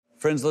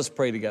Friends, let's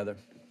pray together.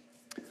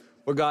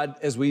 Lord God,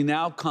 as we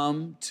now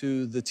come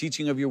to the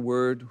teaching of your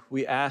word,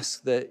 we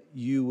ask that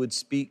you would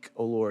speak,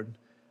 O Lord.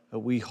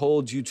 We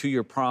hold you to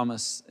your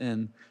promise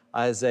in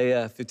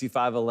Isaiah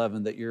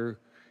 55:11 that your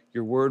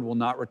word will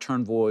not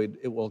return void.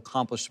 It will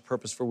accomplish the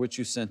purpose for which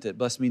you sent it.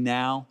 Bless me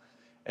now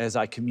as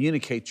I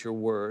communicate your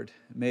word.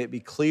 May it be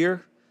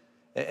clear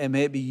and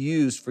may it be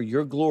used for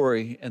your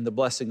glory and the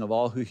blessing of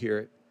all who hear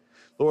it.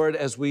 Lord,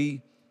 as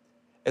we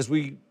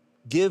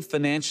give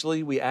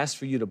financially, we ask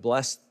for you to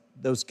bless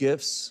those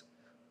gifts,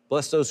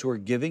 bless those who are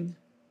giving.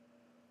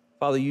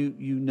 Father, you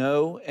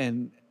know,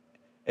 and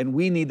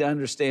we need to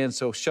understand,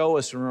 so show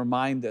us and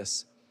remind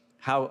us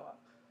how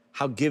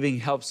giving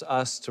helps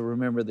us to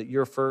remember that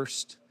you're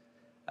first,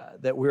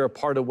 that we're a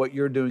part of what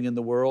you're doing in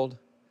the world.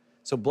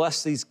 So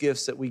bless these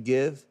gifts that we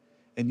give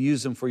and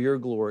use them for your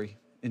glory.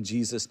 In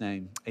Jesus'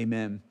 name,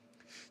 amen.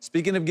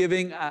 Speaking of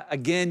giving,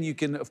 again, you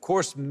can, of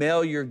course,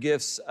 mail your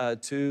gifts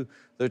to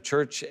the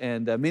church,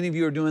 and many of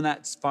you are doing that.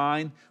 It's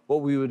fine.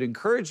 What we would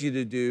encourage you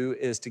to do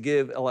is to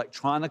give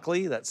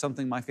electronically. That's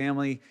something my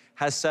family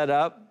has set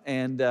up,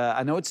 and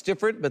I know it's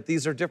different, but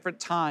these are different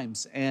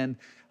times, and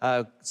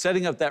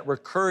setting up that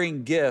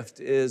recurring gift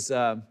is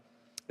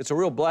it's a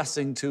real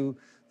blessing to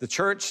the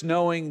church,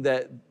 knowing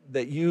that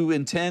you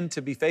intend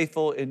to be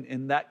faithful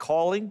in that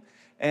calling,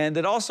 and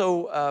it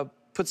also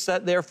puts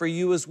that there for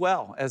you as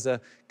well as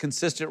a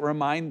consistent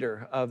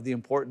reminder of the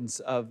importance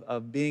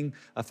of being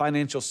a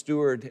financial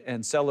steward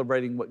and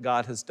celebrating what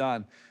God has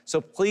done. So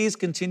please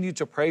continue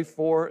to pray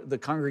for the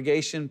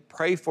congregation,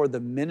 pray for the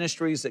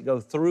ministries that go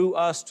through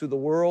us to the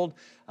world.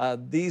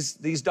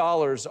 These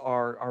dollars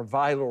are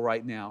vital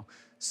right now.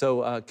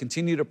 So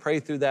continue to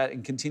pray through that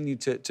and continue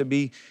to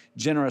be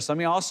generous. Let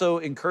me also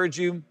encourage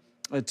you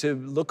to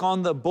look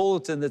on the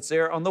bulletin that's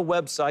there on the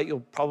website. You'll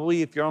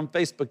probably, if you're on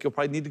Facebook, you'll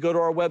probably need to go to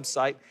our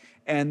website.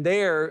 And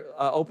there,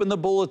 open the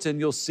bulletin,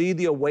 you'll see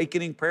the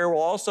Awakening Prayer.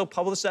 We'll also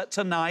publish that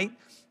tonight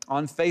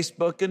on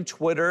Facebook and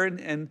Twitter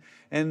and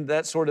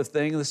that sort of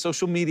thing, the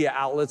social media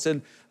outlets.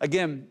 And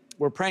again,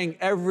 we're praying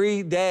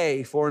every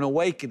day for an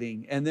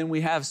awakening, and then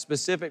we have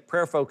specific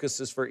prayer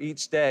focuses for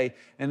each day.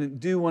 And I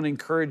do want to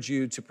encourage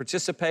you to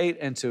participate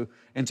and to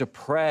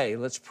pray.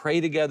 Let's pray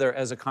together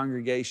as a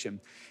congregation.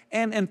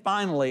 And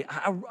finally,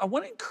 I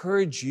want to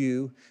encourage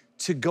you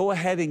to go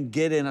ahead and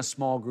get in a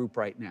small group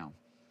right now.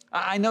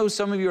 I know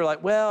some of you are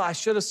like, well, I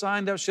should have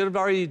signed up, should have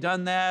already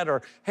done that,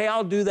 or hey,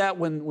 I'll do that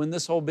when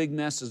this whole big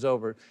mess is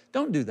over.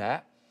 Don't do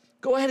that.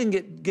 Go ahead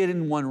and get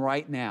in one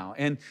right now.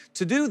 And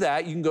to do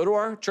that, you can go to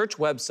our church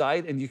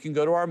website and you can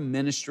go to our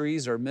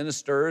ministries or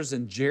ministers,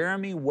 and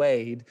Jeremy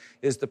Wade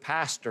is the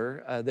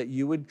pastor that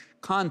you would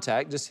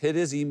contact. Just hit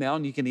his email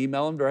and you can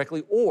email him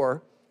directly,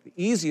 or the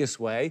easiest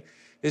way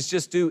is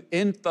just do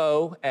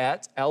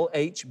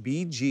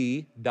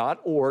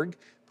info@lhbg.org.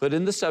 Put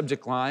in the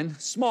subject line,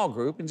 small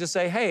group, and just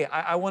say, hey,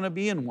 I want to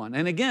be in one.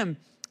 And again,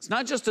 it's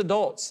not just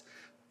adults.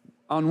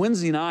 On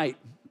Wednesday night,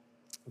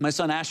 my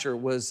son Asher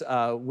was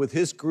with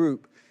his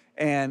group,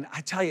 and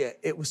I tell you,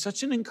 it was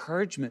such an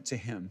encouragement to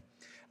him.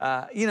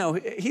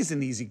 He's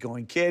an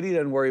easygoing kid. He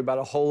doesn't worry about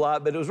a whole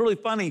lot, but it was really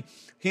funny.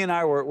 He and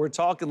I were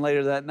talking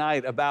later that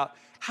night about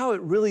how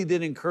it really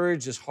did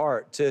encourage his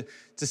heart to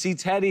see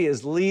Teddy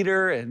as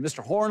leader and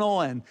Mr.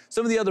 Hornell and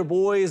some of the other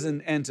boys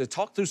and to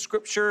talk through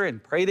scripture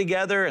and pray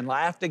together and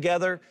laugh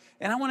together.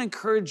 And I want to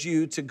encourage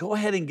you to go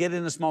ahead and get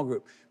in a small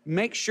group.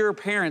 Make sure,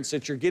 parents,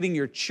 that you're getting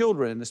your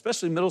children,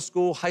 especially middle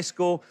school, high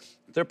school,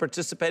 they're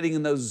participating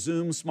in those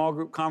Zoom small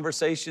group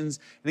conversations.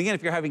 And again,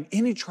 if you're having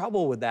any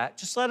trouble with that,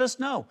 just let us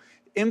know.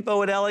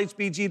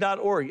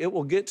 info@lhbg.org. It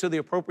will get to the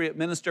appropriate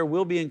minister.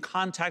 We'll be in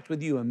contact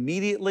with you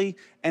immediately.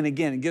 And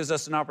again, it gives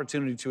us an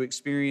opportunity to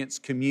experience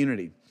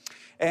community.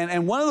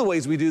 And one of the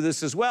ways we do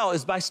this as well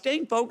is by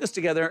staying focused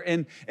together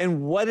in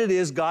what it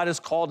is God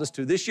has called us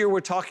to. This year, we're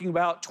talking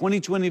about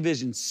 2020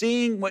 vision,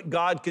 seeing what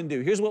God can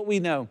do. Here's what we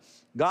know.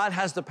 God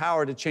has the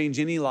power to change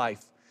any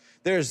life.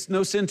 There's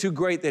no sin too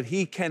great that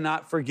he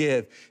cannot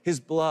forgive. His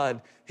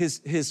blood,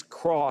 his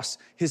cross,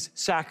 his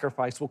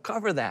sacrifice will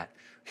cover that.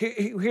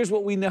 Here's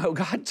what we know.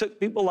 God took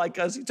people like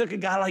us. He took a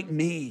guy like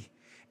me,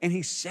 and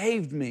he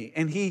saved me,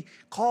 and he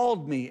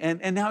called me,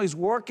 and now he's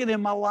working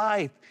in my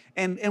life.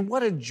 And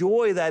what a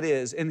joy that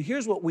is. And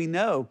here's what we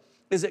know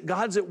is that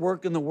God's at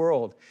work in the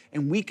world,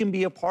 and we can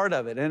be a part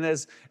of it. And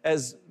as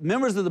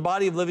members of the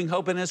body of Living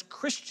Hope and as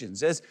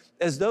Christians, as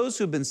those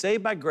who've been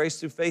saved by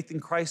grace through faith in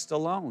Christ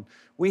alone,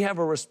 we have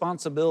a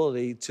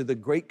responsibility to the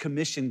great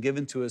commission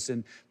given to us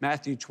in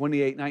Matthew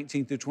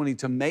 28:19-20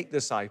 to make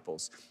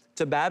disciples,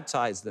 to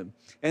baptize them,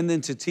 and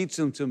then to teach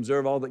them to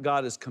observe all that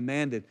God has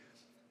commanded.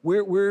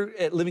 We're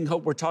at Living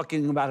Hope, we're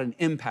talking about an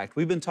impact.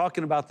 We've been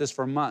talking about this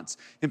for months,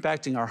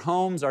 impacting our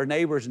homes, our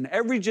neighbors, and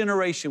every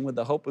generation with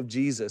the hope of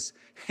Jesus.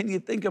 And you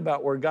think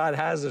about where God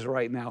has us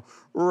right now,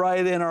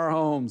 right in our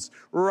homes,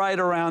 right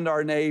around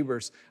our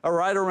neighbors,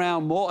 right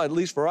around, at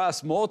least for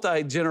us,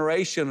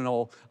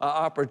 multi-generational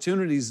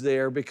opportunities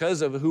there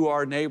because of who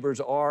our neighbors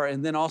are,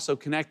 and then also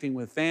connecting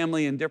with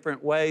family in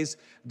different ways,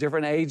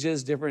 different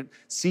ages, different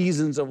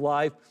seasons of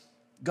life.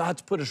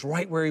 God's put us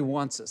right where he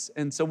wants us.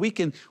 And so we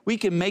can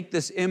make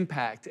this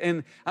impact.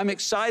 And I'm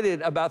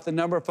excited about the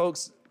number of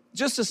folks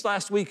just this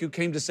last week who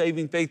came to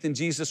saving faith in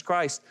Jesus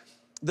Christ.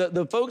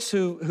 The folks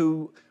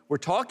who were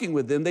talking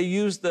with them, they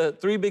used the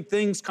Three Big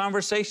Things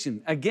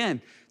conversation.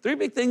 Again, Three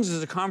Big Things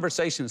is a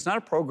conversation. It's not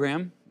a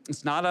program.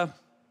 It's not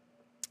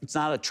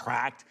a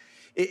tract.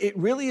 It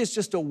really is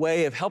just a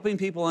way of helping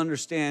people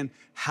understand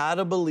how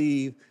to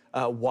believe,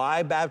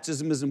 why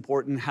baptism is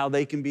important, how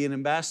they can be an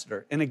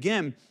ambassador. And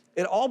again,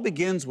 it all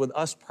begins with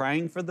us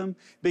praying for them,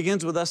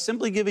 begins with us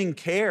simply giving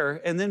care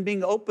and then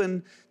being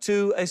open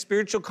to a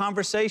spiritual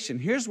conversation.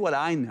 Here's what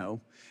I know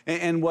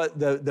and what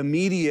the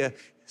media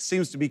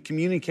seems to be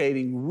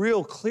communicating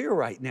real clear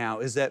right now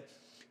is that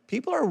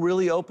people are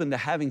really open to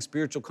having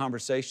spiritual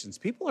conversations.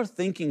 People are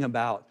thinking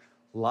about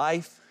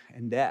life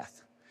and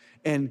death.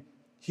 And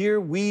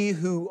here we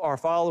who are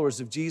followers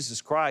of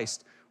Jesus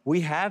Christ, we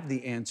have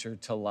the answer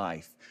to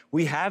life.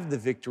 We have the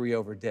victory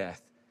over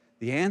death.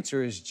 The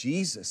answer is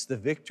Jesus. The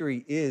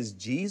victory is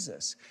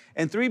Jesus.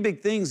 And Three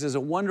Big Things is a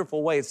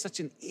wonderful way. It's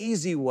such an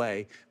easy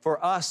way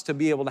for us to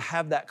be able to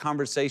have that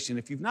conversation.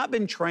 If you've not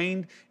been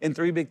trained in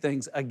Three Big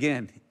Things,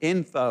 again,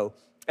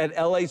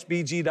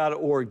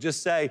 info@lhbg.org.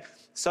 Just say,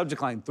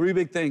 subject line, Three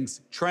Big Things,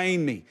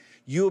 train me.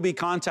 You will be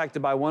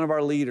contacted by one of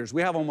our leaders.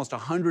 We have almost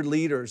 100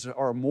 leaders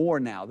or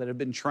more now that have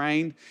been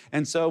trained.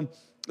 And so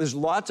there's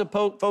lots of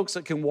folks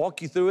that can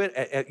walk you through it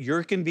at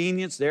your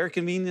convenience, their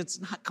convenience.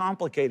 It's not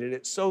complicated.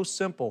 It's so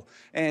simple.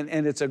 And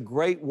it's a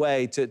great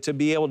way to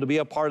be able to be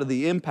a part of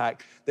the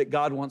impact that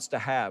God wants to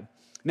have.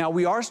 Now,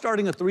 we are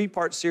starting a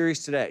 3-part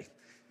series today.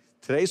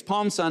 Today's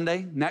Palm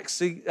Sunday.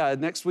 Next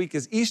week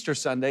is Easter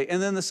Sunday. And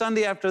then the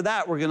Sunday after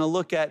that, we're going to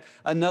look at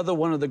another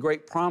one of the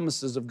great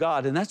promises of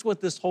God. And that's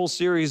what this whole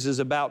series is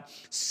about.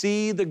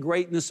 See the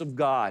greatness of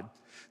God.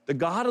 The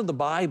God of the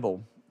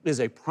Bible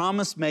is a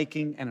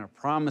promise-making and a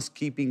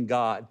promise-keeping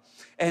God.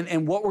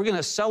 And what we're going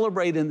to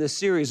celebrate in this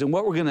series and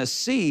what we're going to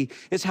see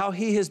is how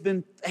he has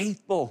been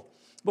faithful.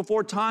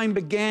 Before time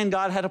began,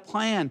 God had a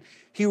plan.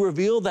 He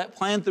revealed that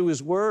plan through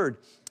his word.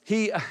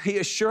 He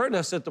assured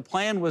us that the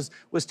plan was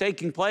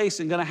taking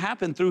place and going to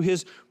happen through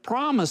his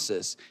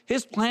promises.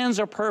 His plans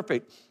are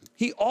perfect.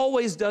 He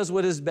always does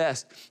what is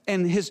best.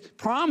 And his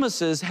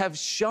promises have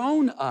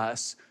shown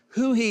us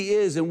who he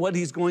is and what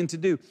he's going to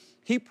do.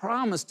 He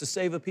promised to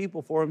save a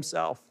people for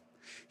himself.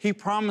 He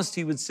promised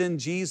he would send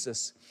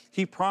Jesus.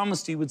 He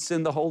promised he would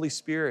send the Holy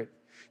Spirit.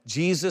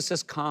 Jesus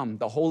has come.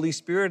 The Holy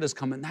Spirit has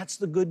come. And that's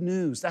the good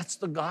news. That's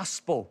the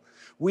gospel.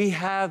 We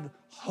have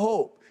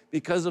hope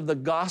because of the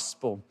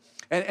gospel.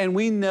 And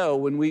we know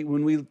when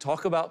we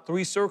talk about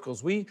 3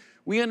 circles, we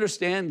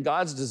understand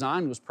God's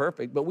design was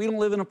perfect, but we don't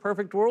live in a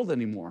perfect world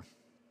anymore.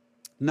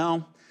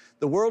 No,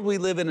 the world we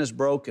live in is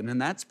broken,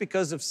 and that's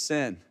because of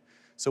sin.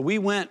 So we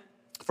went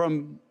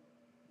from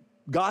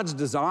God's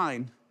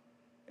design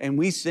and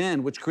we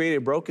sinned, which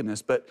created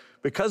brokenness. But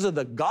because of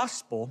the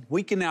gospel,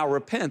 we can now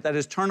repent. That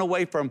is, turn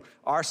away from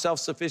our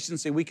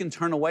self-sufficiency. We can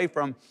turn away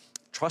from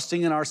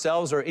trusting in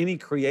ourselves or any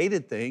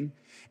created thing.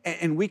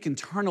 And we can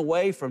turn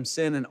away from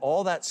sin and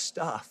all that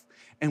stuff.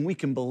 And we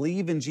can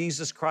believe in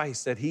Jesus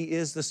Christ, that he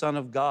is the Son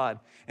of God.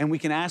 And we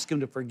can ask him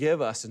to forgive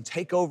us and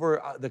take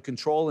over the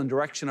control and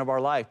direction of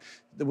our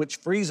life, which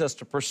frees us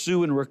to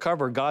pursue and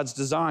recover God's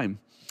design.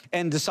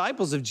 And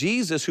disciples of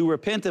Jesus who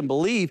repent and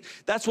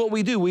believe, that's what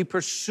we do. We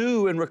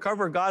pursue and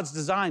recover God's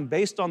design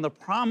based on the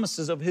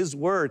promises of his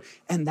word,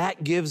 and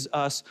that gives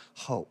us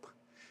hope.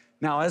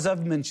 Now, as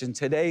I've mentioned,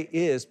 today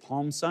is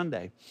Palm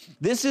Sunday.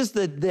 This is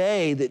the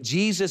day that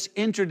Jesus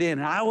entered in,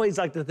 and I always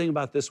like to think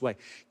about it this way.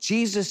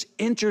 Jesus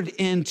entered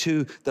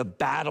into the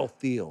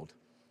battlefield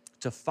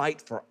to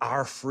fight for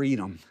our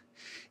freedom.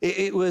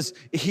 It was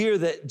here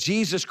that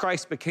Jesus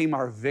Christ became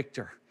our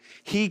victor.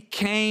 He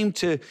came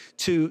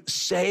to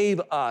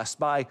save us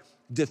by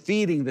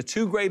defeating the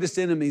 2 greatest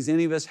enemies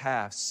any of us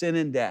have, sin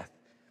and death.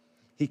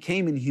 He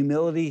came in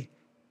humility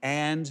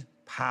and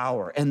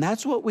power. And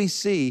that's what we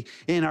see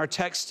in our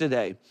text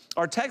today.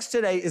 Our text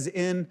today is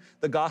in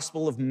the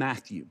Gospel of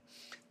Matthew.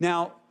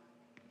 Now,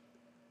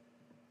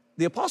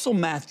 the Apostle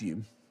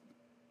Matthew,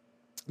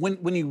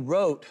 when he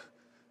wrote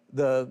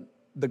the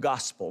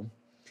Gospel,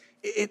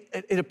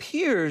 it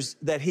appears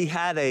that he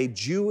had a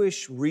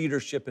Jewish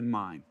readership in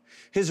mind.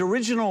 His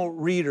original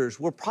readers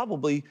were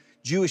probably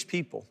Jewish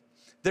people.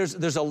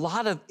 There's a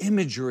lot of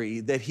imagery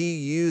that he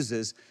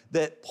uses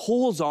that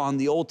pulls on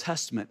the Old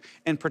Testament,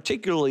 and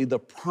particularly the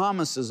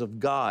promises of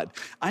God.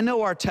 I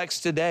know our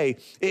text today,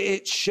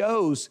 it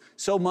shows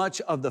so much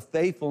of the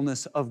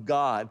faithfulness of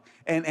God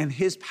and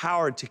his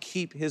power to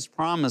keep his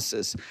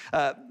promises.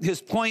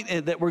 His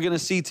point that we're going to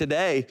see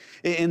today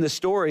in the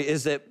story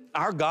is that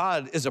our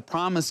God is a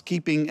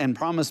promise-keeping and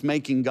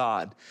promise-making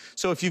God.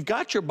 So if you've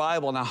got your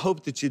Bible, and I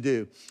hope that you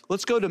do,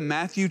 let's go to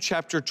Matthew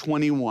chapter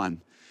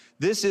 21.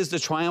 This is the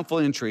triumphal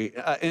entry,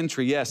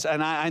 yes.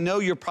 And I know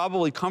you're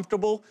probably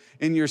comfortable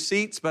in your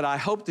seats, but I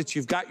hope that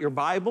you've got your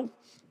Bible,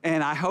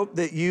 and I hope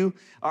that you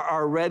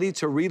are ready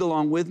to read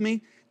along with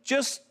me.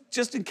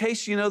 Just in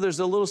case you know there's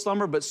a little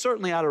slumber, but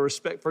certainly out of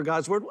respect for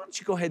God's word, why don't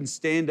you go ahead and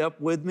stand up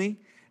with me,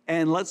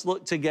 and let's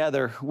look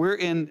together. We're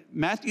in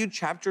Matthew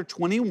chapter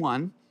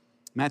 21.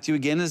 Matthew,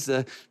 again, is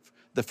the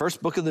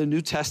first book of the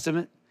New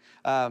Testament,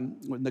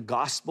 the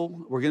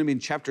gospel. We're going to be in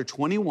chapter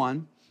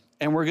 21,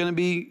 and we're going to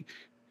be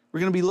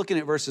looking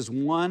at verses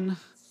 1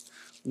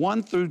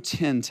 through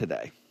 10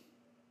 today.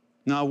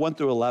 No, 1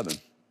 through 11.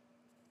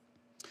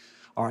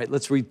 All right,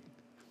 let's read.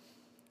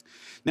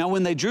 Now,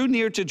 when they drew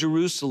near to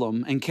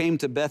Jerusalem and came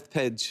to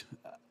Bethphage,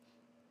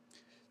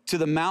 to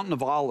the mountain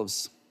of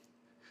Olives,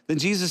 then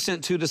Jesus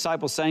sent 2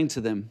 disciples, saying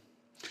to them,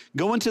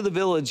 "Go into the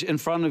village in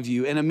front of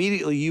you, and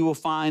immediately you will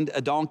find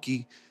a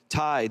donkey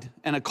tied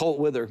and a colt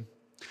with her.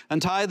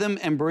 Untie them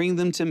and bring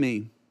them to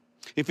me.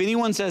 If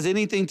anyone says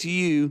anything to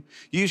you,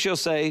 you shall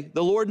say,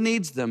 'The Lord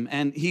needs them,'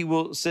 and he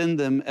will send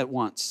them at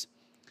once."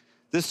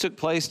 This took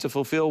place to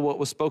fulfill what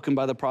was spoken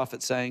by the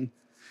prophet, saying,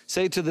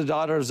 "Say to the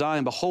daughter of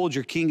Zion, behold,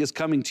 your king is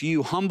coming to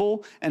you,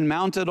 humble and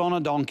mounted on a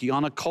donkey,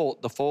 on a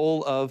colt, the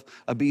foal of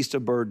a beast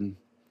of burden."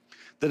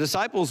 The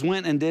disciples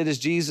went and did as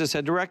Jesus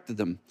had directed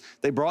them.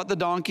 They brought the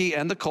donkey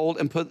and the colt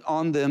and put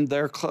on them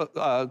their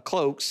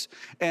cloaks,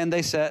 and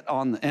he sat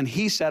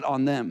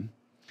on them.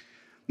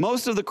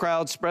 Most of the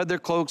crowd spread their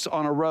cloaks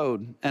on a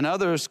road, and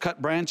others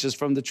cut branches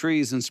from the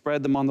trees and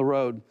spread them on the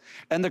road.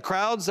 And the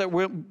crowds that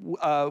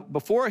went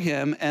before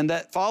him and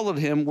that followed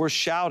him were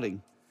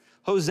shouting,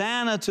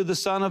 "Hosanna to the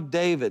Son of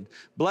David.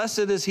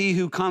 Blessed is he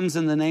who comes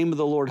in the name of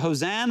the Lord.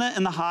 Hosanna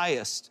in the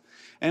highest."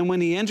 And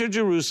when he entered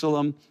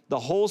Jerusalem,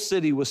 the whole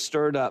city was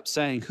stirred up,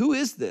 saying, "Who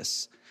is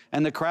this?"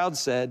 And the crowd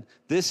said,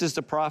 "This is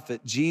the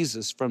prophet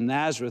Jesus from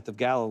Nazareth of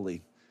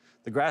Galilee."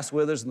 The grass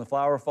withers and the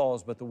flower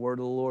falls, but the word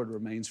of the Lord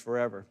remains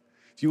forever.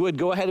 If you would,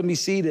 go ahead and be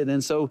seated.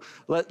 And so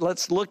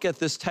let's look at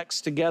this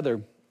text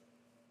together.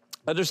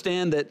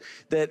 Understand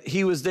that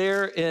he was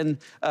there in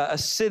a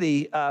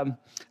city,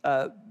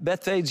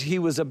 Bethphage. He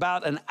was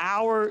about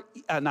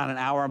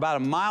about a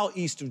mile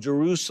east of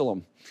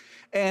Jerusalem.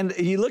 And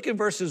you look at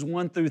verses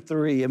 1 through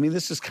 3. I mean,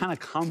 this is kind of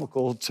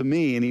comical to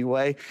me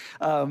anyway.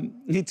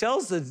 He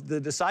tells the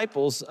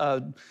disciples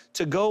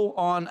to go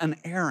on an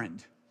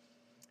errand.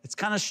 It's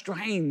kind of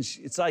strange.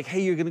 It's like,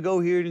 hey, you're going to go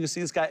here, you're going to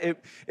see this guy.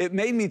 It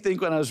made me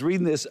think when I was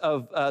reading this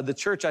of the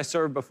church I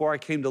served before I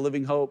came to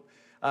Living Hope.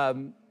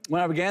 When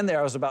I began there,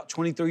 I was about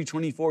 23,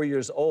 24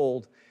 years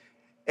old.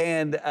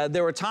 And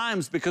there were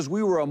times, because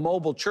we were a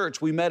mobile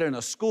church, we met in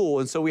a school,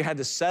 and so we had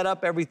to set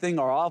up everything.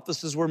 Our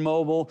offices were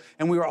mobile,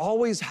 and we were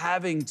always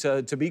having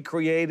to be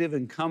creative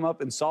and come up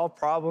and solve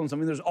problems. I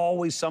mean, there's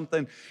always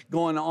something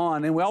going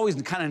on, and we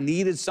always kind of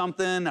needed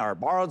something or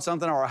borrowed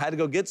something or had to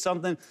go get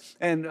something.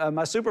 And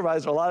my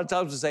supervisor a lot of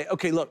times would say,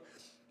 "Okay, look,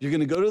 you're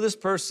going to go to this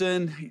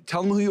person,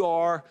 tell them who you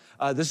are,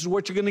 this is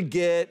what you're going to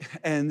get,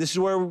 and this is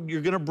where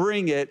you're going to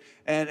bring it,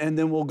 and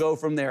then we'll go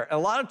from there." And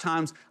a lot of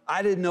times,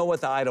 I didn't know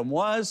what the item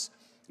was.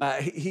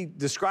 He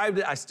described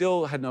it. I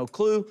still had no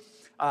clue.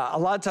 A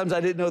lot of times I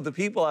didn't know the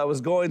people I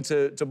was going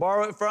to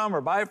borrow it from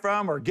or buy it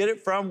from or get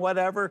it from,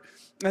 whatever.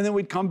 And then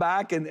we'd come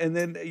back and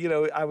then,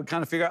 I would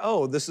kind of figure out,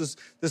 oh, this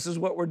is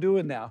what we're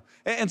doing now.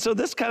 And so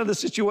this kind of the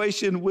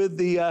situation with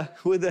the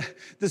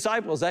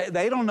disciples.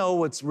 They don't know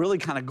what's really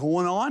kind of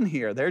going on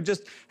here. They're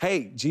just,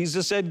 hey,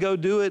 Jesus said go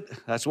do it.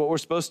 That's what we're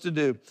supposed to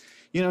do.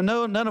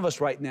 None of us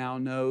right now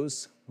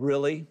knows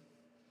really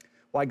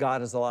why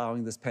God is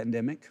allowing this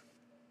pandemic.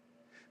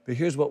 But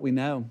here's what we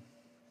know.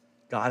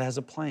 God has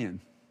a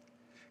plan.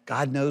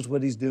 God knows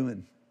what he's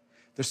doing.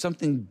 There's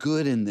something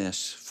good in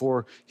this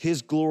for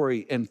his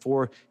glory and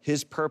for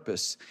his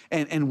purpose.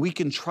 And we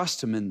can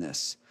trust him in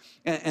this.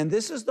 And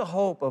this is the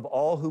hope of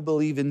all who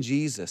believe in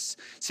Jesus.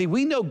 See,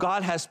 we know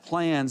God has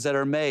plans that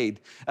are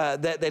made,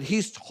 that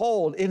he's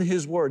told in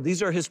his word.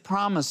 These are his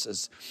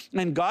promises.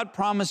 And God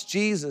promised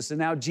Jesus, and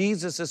now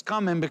Jesus is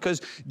coming.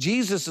 Because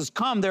Jesus has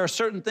come, there are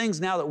certain things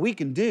now that we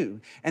can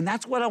do. And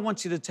that's what I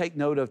want you to take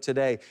note of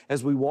today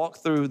as we walk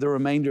through the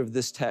remainder of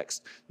this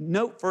text.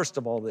 Note, first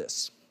of all,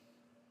 this.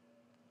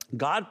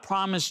 God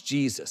promised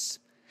Jesus,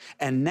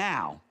 and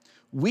now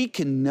we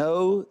can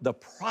know the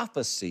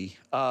prophecy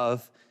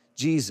of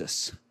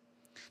Jesus.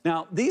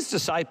 Now, these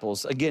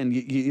disciples, again,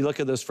 you look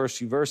at those first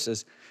few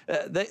verses,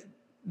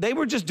 they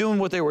were just doing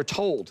what they were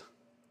told.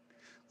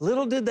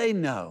 Little did they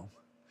know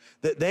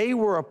that they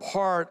were a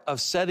part of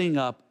setting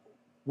up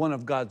one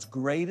of God's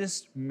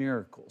greatest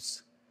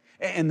miracles.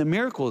 And the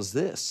miracle is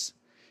this.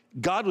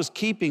 God was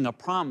keeping a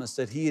promise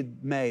that he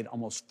had made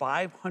almost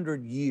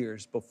 500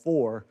 years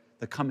before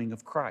the coming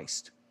of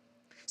Christ.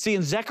 See,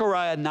 in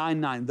Zechariah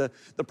 9:9,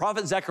 the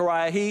prophet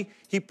Zechariah,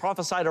 he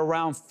prophesied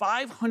around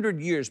 500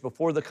 years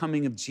before the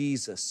coming of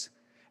Jesus.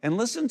 And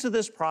listen to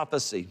this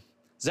prophecy,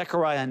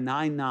 Zechariah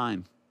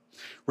 9:9.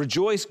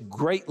 "Rejoice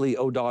greatly,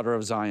 O daughter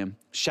of Zion.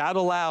 Shout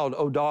aloud,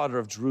 O daughter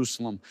of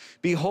Jerusalem.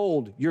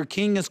 Behold, your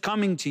king is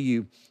coming to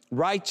you.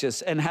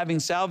 Righteous and having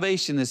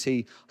salvation is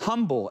he,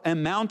 humble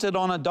and mounted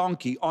on a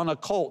donkey, on a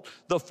colt,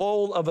 the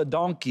foal of a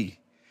donkey."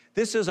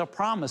 This is a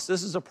promise.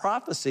 This is a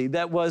prophecy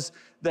that was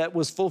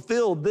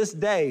fulfilled this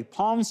day,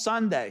 Palm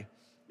Sunday.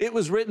 It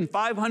was written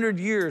 500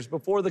 years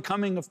before the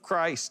coming of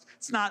Christ.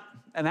 It's not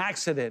an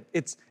accident.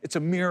 It's a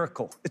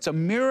miracle. It's a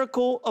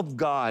miracle of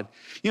God.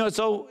 You know, it's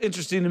so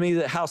interesting to me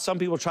that how some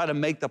people try to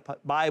make the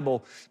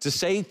Bible to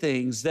say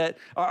things that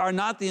are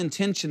not the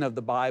intention of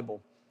the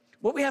Bible.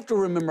 What we have to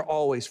remember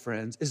always,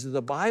 friends, is that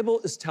the Bible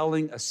is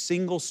telling a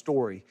single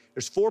story.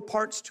 There's 4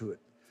 parts to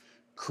it.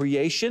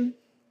 Creation,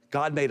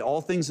 God made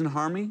all things in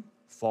harmony.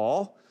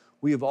 Fall,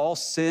 we have all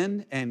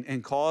sinned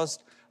and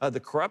caused the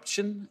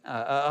corruption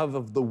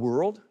of the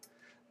world.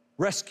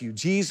 Rescue,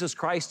 Jesus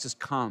Christ has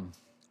come.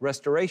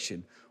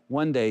 Restoration,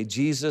 one day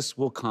Jesus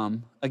will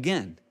come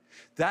again.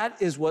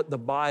 That is what the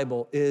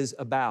Bible is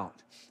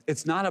about.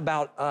 It's not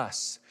about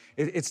us.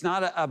 It's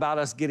not about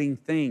us getting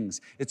things.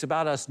 It's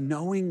about us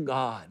knowing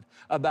God,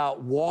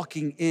 about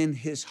walking in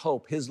His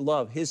hope, His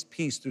love, His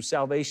peace through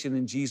salvation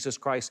in Jesus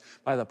Christ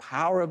by the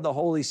power of the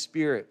Holy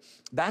Spirit.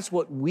 That's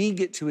what we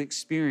get to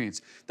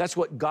experience. That's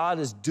what God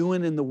is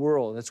doing in the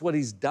world. That's what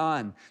He's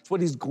done. It's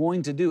what He's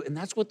going to do. And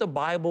that's what the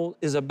Bible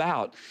is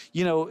about.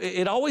 You know,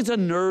 it always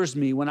unnerves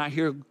me when I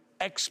hear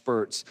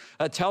experts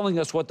telling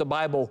us what the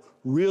Bible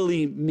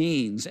really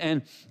means.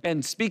 And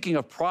speaking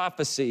of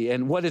prophecy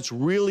and what it's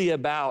really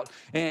about,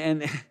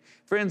 and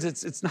friends,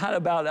 it's not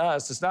about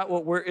us. It's not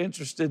what we're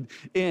interested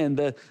in.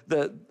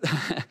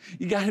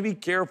 You got to be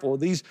careful.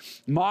 These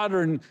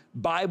modern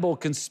Bible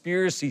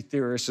conspiracy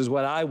theorists is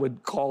what I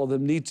would call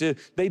them.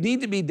 They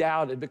need to be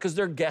doubted because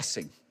they're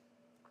guessing.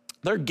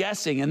 They're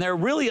guessing, and they're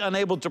really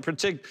unable to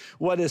predict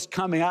what is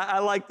coming. I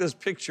like this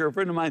picture. A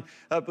friend of mine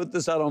put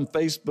this out on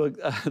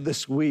Facebook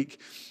this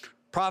week.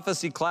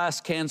 Prophecy class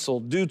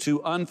canceled due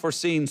to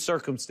unforeseen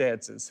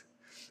circumstances.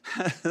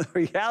 The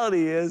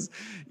reality is,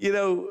 you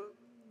know,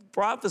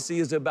 prophecy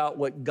is about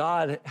what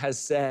God has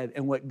said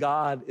and what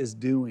God is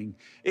doing.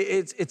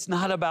 It's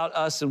not about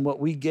us and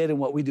what we get and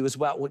what we do. It's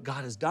about what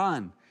God has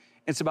done.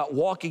 It's about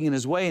walking in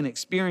His way and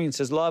experience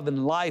His love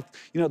and life.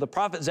 You know, the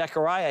prophet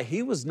Zechariah,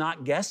 he was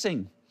not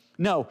guessing.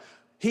 No,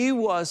 he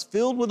was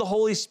filled with the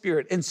Holy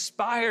Spirit,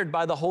 inspired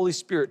by the Holy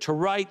Spirit to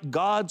write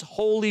God's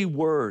holy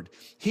word.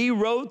 He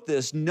wrote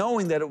this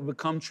knowing that it would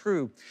become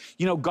true.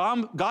 You know,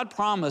 God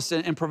promised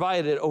and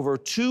provided over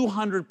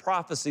 200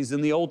 prophecies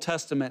in the Old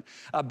Testament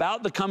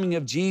about the coming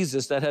of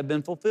Jesus that have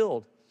been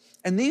fulfilled.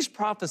 And these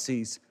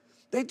prophecies,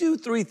 they do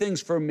 3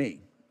 things for me.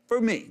 For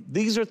me,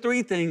 these are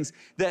 3 things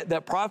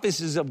that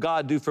prophecies of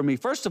God do for me.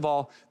 First of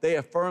all, they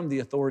affirm the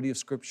authority of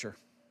Scripture.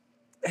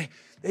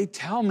 They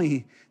tell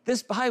me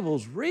this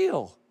Bible's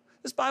real.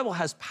 This Bible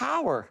has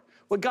power.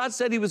 What God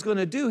said He was going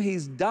to do,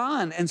 He's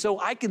done. And so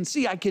I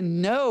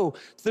can know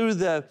through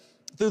the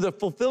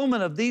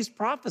fulfillment of these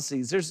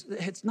prophecies,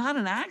 it's not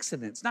an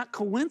accident. It's not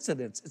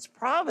coincidence. It's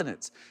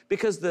providence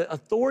because the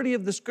authority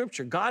of the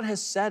Scripture, God has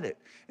said it.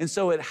 And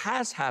so it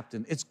has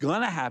happened. It's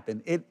going to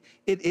happen. It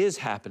is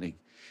happening.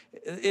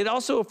 It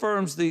also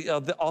affirms the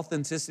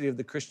authenticity of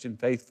the Christian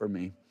faith for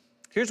me.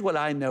 Here's what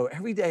I know.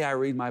 Every day I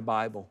read my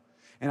Bible,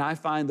 and I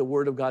find the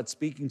Word of God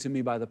speaking to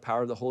me by the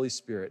power of the Holy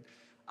Spirit.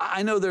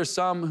 I know there's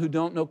some who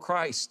don't know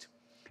Christ,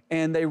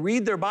 and they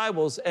read their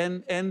Bibles,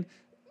 and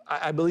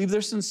I believe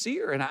they're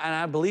sincere, and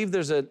I believe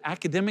there's an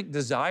academic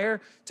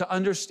desire to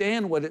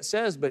understand what it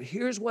says, but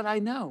here's what I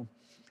know.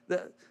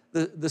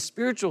 The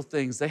spiritual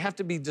things, they have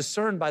to be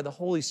discerned by the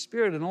Holy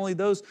Spirit, and only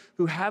those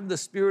who have the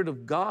Spirit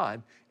of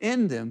God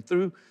in them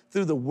through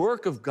the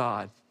work of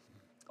God,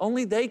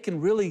 only they can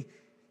really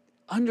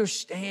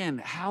understand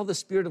how the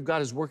Spirit of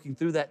God is working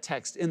through that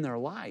text in their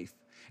life.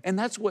 And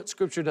that's what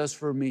Scripture does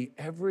for me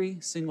every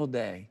single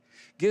day.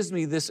 Gives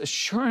me this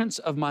assurance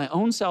of my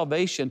own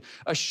salvation,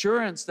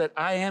 assurance that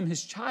I am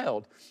His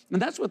child.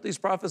 And that's what these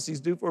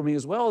prophecies do for me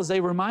as well, as they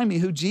remind me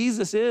who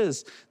Jesus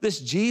is, this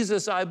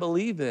Jesus I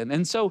believe in.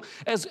 And so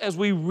as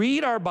we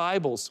read our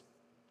Bibles,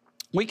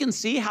 we can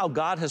see how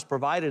God has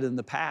provided in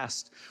the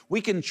past. We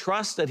can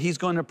trust that He's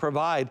going to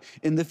provide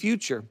in the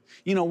future.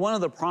 You know, one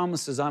of the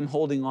promises I'm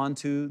holding on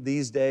to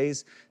these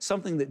days,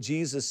 something that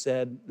Jesus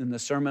said in the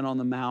Sermon on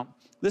the Mount.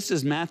 This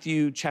is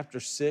Matthew chapter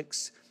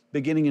 6,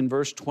 beginning in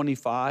verse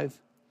 25.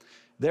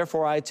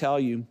 Therefore, I tell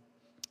you,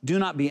 do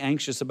not be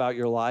anxious about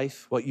your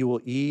life, what you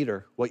will eat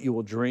or what you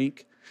will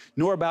drink,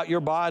 nor about your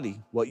body,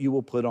 what you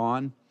will put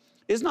on.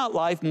 Is not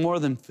life more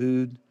than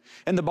food,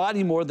 and the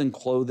body more than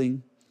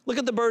clothing? Look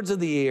at the birds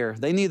of the air.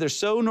 They neither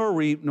sow nor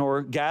reap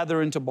nor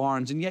gather into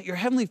barns, and yet your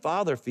heavenly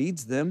Father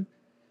feeds them.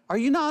 Are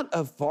you not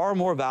of far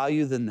more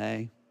value than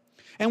they?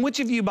 And which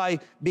of you, by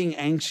being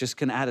anxious,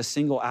 can add a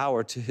single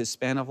hour to his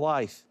span of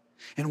life?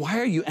 And why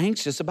are you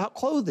anxious about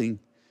clothing?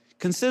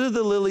 Consider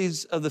the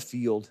lilies of the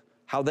field,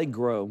 how they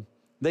grow.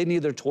 They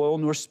neither toil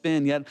nor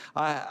spin, yet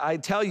I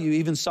tell you,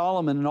 even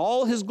Solomon in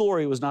all his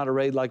glory was not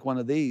arrayed like one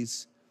of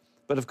these.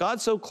 But if God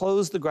so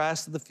clothes the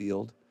grass of the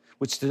field,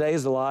 which today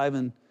is alive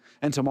and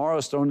tomorrow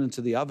is thrown into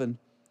the oven,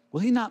 will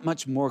He not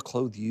much more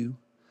clothe you,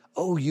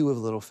 O you of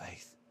little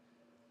faith?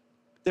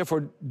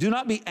 Therefore, do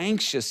not be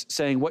anxious,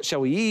 saying, what shall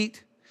we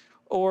eat?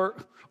 Or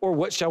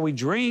what shall we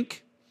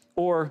drink?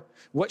 Or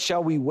what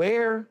shall we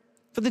wear?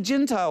 For the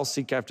Gentiles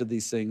seek after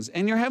these things,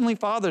 and your heavenly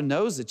Father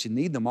knows that you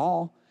need them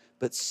all.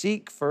 but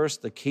seek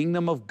first the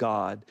kingdom of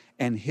God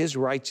and his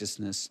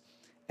righteousness,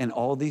 and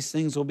all these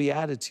things will be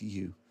added to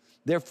you.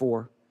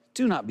 Therefore,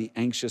 do not be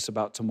anxious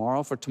about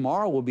tomorrow, for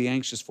tomorrow will be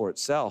anxious for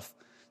itself.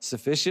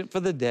 Sufficient for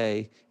the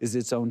day is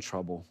its own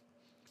trouble.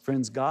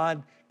 Friends,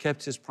 God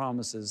kept his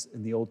promises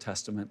in the Old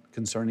Testament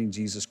concerning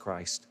Jesus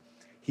Christ.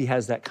 He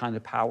has that kind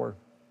of power.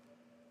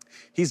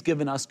 He's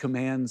given us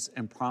commands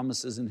and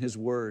promises in his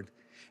word,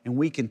 and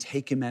we can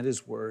take him at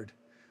his word.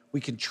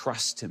 We can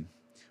trust him.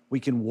 We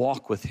can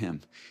walk with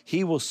him.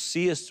 He will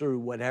see us through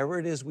whatever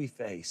it is we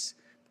face,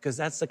 because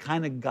that's the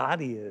kind of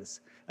God he is.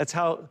 That's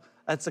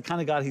the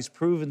kind of God he's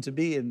proven to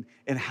be, and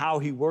how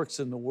he works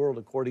in the world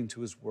according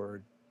to his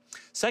word.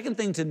 Second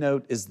thing to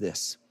note is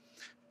this.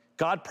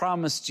 God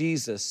promised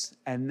Jesus,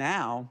 and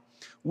now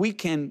we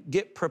can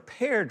get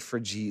prepared for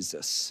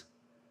Jesus.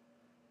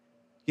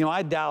 You know,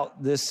 I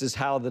doubt this is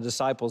how the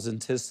disciples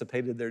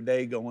anticipated their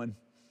day going.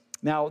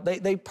 Now,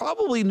 they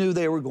probably knew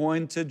they were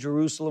going to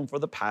Jerusalem for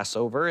the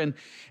Passover, and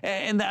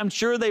I'm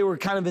sure they were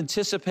kind of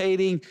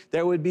anticipating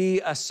there would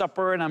be a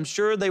supper, and I'm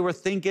sure they were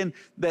thinking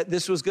that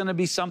this was going to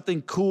be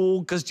something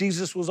cool because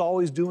Jesus was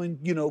always doing,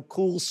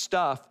 cool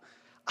stuff.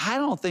 I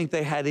don't think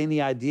they had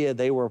any idea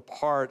they were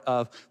part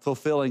of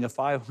fulfilling a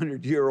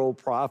 500-year-old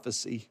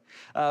prophecy.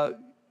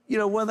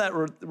 One that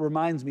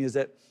reminds me is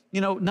that,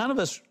 none of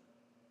us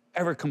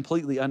ever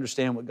completely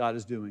understand what God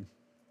is doing.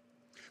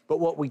 But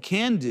what we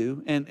can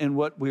do, and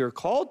what we are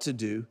called to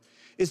do,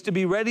 is to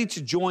be ready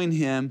to join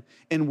him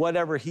in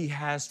whatever he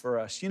has for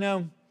us.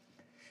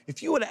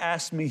 If you would have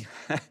asked me,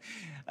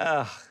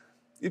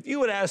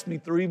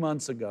 3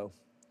 months ago,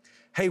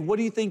 hey, what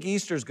do you think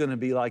Easter's going to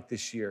be like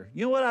this year?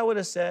 You know what I would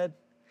have said?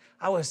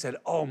 I would have said,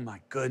 oh my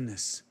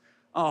goodness,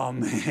 oh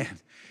man,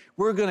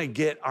 we're going to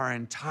get our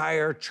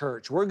entire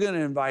church. We're going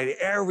to invite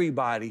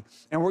everybody,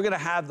 and we're going to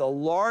have the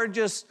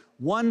largest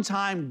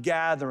one-time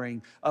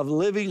gathering of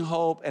Living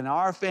Hope and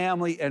our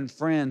family and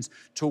friends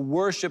to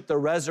worship the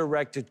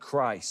resurrected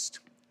Christ.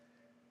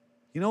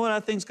 You know what I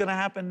think is going to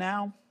happen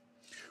now?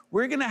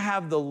 We're going to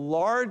have the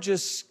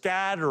largest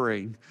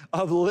scattering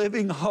of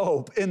Living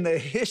Hope in the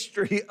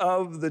history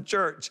of the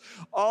church.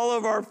 All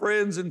of our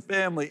friends and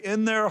family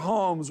in their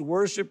homes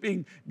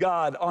worshiping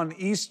God on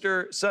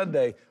Easter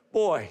Sunday.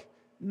 Boy,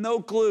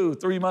 no clue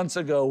 3 months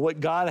ago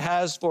what God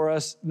has for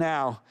us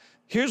now.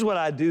 Here's what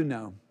I do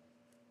know.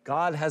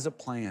 God has a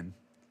plan.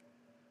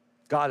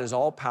 God is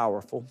all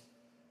powerful,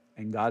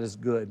 and God is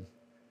good.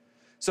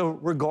 So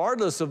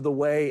regardless of the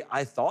way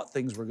I thought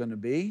things were going to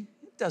be,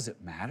 it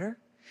doesn't matter.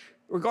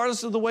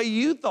 Regardless of the way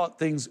you thought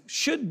things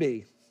should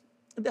be,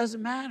 it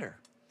doesn't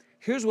matter.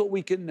 Here's what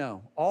we can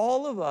know.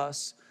 All of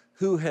us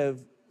who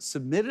have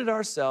submitted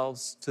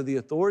ourselves to the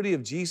authority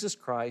of Jesus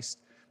Christ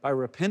by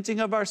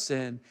repenting of our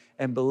sin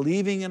and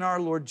believing in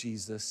our Lord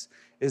Jesus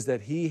is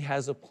that he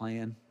has a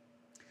plan,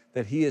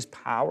 that he is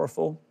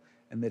powerful,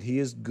 and that he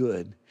is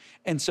good.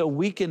 And so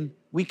we can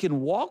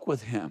walk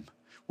with him.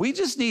 We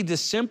just need to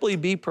simply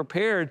be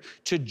prepared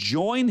to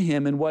join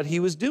him in what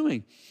he was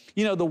doing.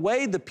 The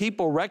way the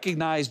people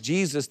recognized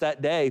Jesus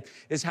that day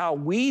is how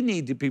we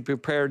need to be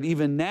prepared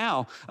even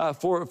now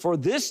for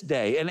this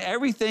day and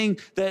everything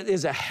that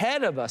is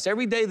ahead of us,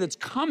 every day that's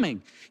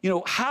coming.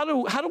 How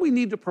do we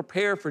need to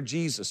prepare for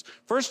Jesus?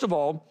 First of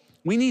all,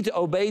 we need to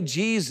obey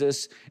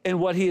Jesus in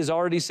what he has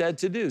already said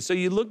to do. So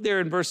you look there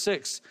in verse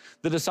 6,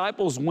 the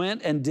disciples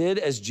went and did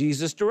as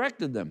Jesus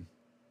directed them.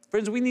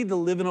 Friends, we need to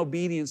live in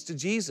obedience to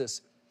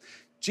Jesus.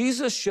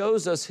 Jesus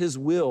shows us his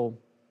will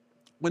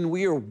when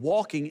we are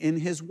walking in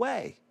his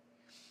way.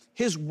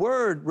 His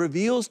word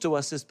reveals to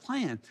us his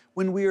plan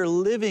when we are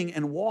living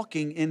and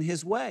walking in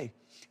his way.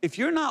 If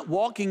you're not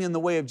walking in the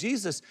way of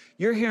Jesus,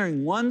 you're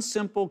hearing one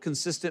simple,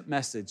 consistent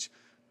message: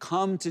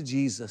 come to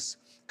Jesus.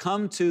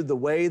 Come to the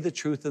way, the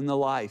truth, and the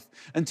life.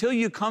 Until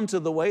you come to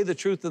the way, the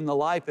truth, and the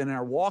life and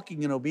are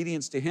walking in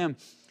obedience to him,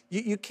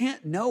 you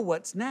can't know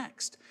what's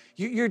next.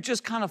 You're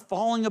just kind of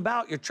falling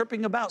about. You're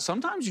tripping about.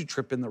 Sometimes you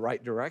trip in the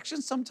right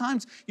direction.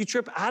 Sometimes you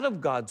trip out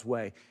of God's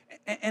way.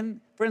 And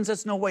friends,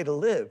 that's no way to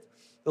live.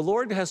 The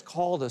Lord has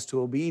called us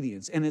to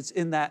obedience, and it's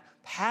in that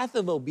path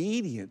of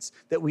obedience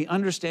that we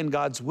understand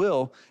God's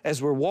will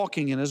as we're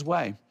walking in his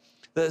way.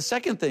 The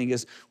second thing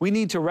is we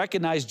need to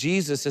recognize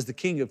Jesus as the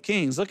King of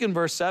Kings. Look in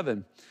verse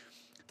 7.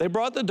 They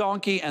brought the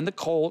donkey and the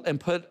colt and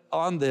put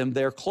on them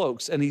their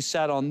cloaks, and he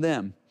sat on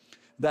them.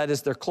 That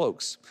is their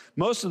cloaks.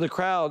 Most of the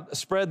crowd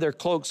spread their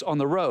cloaks on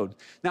the road.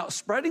 Now,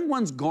 spreading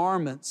one's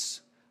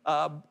garments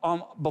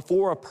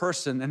before a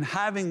person and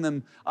having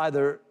them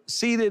either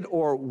seated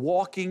or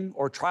walking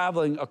or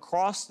traveling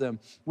across them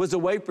was a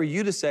way for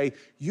you to say,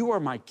 you are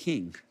my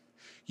king.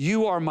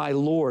 You are my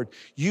Lord.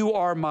 You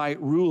are my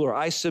ruler.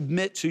 I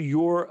submit to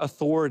your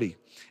authority.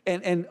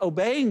 And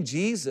obeying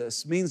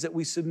Jesus means that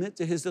we submit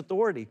to his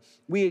authority.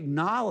 We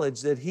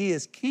acknowledge that he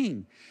is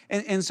king.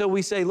 And so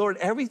we say, Lord,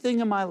 everything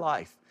in my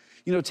life,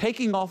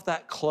 taking off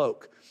that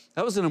cloak,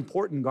 that was an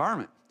important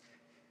garment.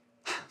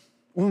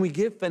 When we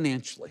give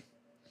financially,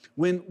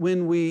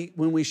 when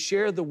we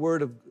share the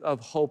word of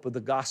hope of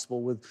the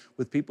gospel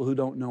with people who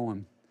don't know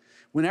him,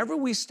 Whenever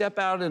we step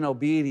out in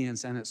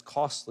obedience and it's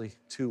costly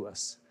to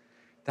us,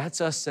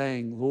 that's us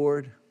saying,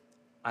 Lord,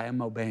 I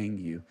am obeying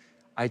you.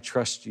 I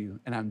trust you,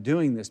 and I'm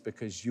doing this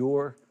because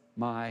you're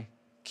my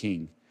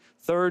King.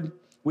 Third,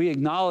 we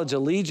acknowledge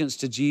allegiance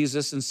to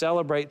Jesus and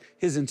celebrate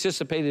his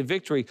anticipated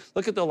victory.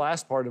 Look at the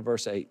last part of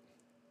verse 8.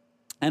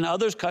 And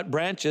others cut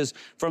branches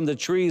from the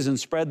trees and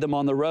spread them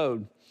on the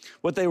road.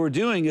 What they were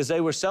doing is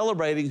they were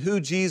celebrating who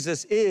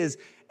Jesus is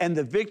and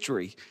the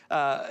victory.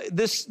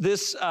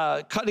 This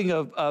cutting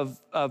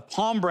of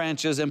palm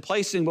branches and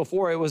placing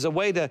before it was a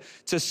way to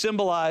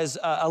symbolize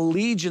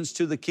allegiance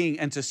to the king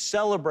and to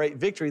celebrate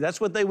victory. That's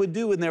what they would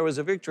do when there was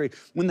a victory.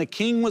 When the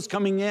king was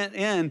coming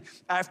in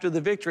after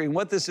the victory. And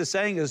what this is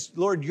saying is,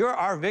 Lord, you're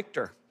our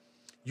victor.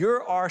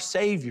 You're our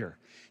Savior.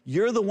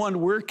 You're the one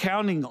we're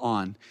counting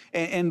on.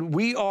 And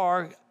we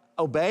are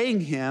obeying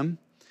him,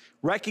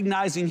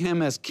 recognizing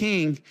him as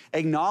king,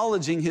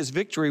 acknowledging his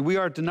victory. We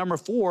are to number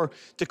 4,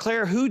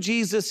 declare who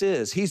Jesus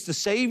is. He's the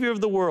Savior of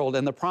the world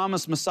and the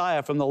promised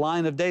Messiah from the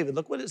line of David.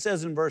 Look what it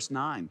says in verse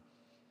 9.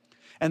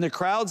 And the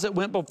crowds that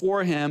went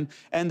before him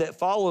and that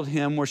followed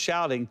him were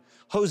shouting,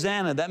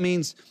 Hosanna, that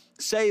means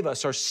save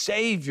us, or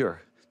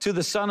Savior, to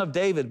the Son of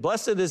David.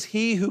 Blessed is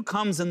he who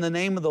comes in the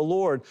name of the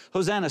Lord.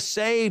 Hosanna,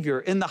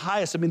 Savior in the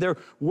highest. I mean, they're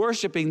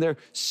worshiping, they're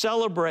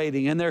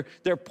celebrating, and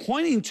they're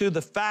pointing to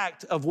the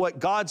fact of what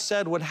God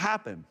said would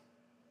happen.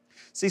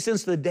 See,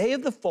 since the day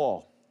of the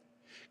fall,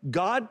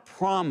 God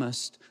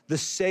promised the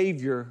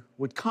Savior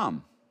would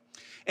come.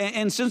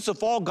 And since the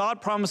fall,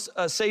 God promised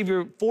a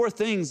Savior 4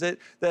 things that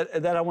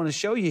I want to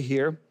show you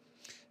here.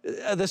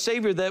 The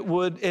Savior that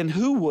would, and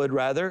who would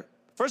rather,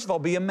 first of all,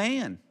 be a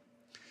man.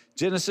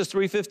 Genesis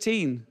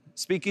 3:15,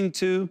 speaking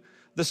to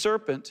the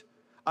serpent,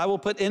 I will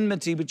put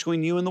enmity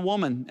between you and the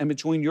woman, and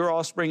between your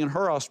offspring and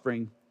her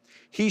offspring.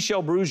 He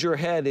shall bruise your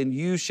head, and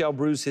you shall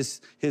bruise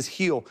his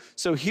heel.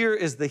 So here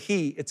is the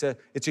he. It's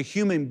a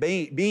human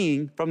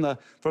being from the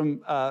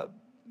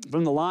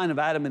line of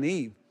Adam and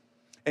Eve,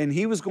 and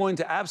he was going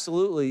to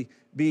absolutely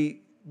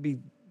be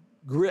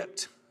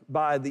gripped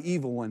by the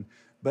evil one,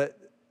 but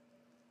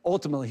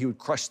ultimately he would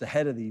crush the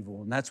head of the evil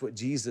one. And that's what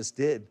Jesus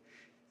did.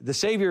 The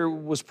Savior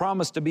was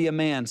promised to be a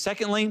man.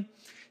 Secondly,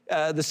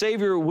 the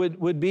Savior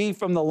would be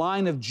from the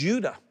line of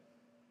Judah.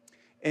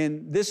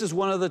 And this is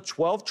one of the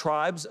 12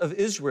 tribes of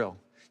Israel.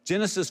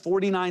 Genesis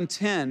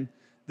 49:10,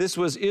 this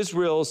was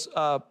Israel's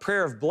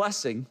prayer of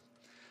blessing.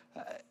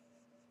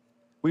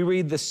 We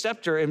read the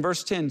scepter in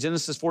verse 10,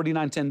 Genesis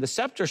 49:10, the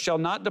scepter shall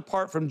not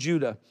depart from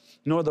Judah,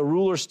 nor the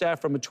ruler's staff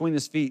from between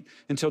his feet,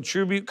 until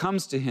tribute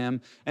comes to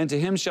him, and to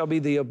him shall be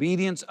the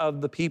obedience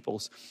of the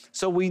peoples.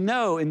 So we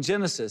know in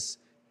Genesis,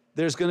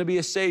 there's going to be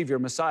a Savior,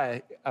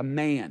 Messiah, a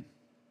man.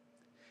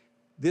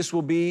 This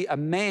will be a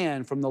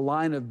man from the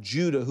line of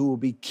Judah who will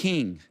be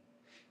king.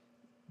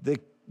 The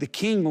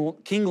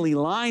kingly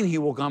line he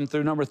will come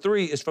through, number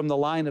 3, is from the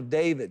line of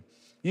David.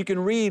 You can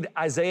read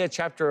Isaiah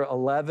chapter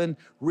 11,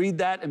 read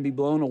that and be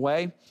blown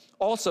away.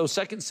 Also,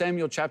 2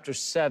 Samuel chapter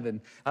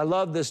 7. I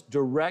love this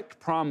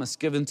direct promise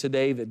given to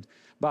David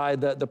by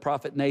the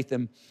prophet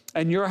Nathan.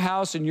 And your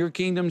house and your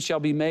kingdom shall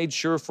be made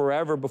sure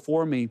forever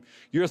before me.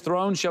 Your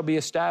throne shall be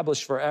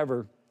established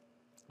forever.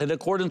 In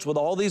accordance with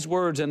all these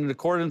words and in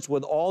accordance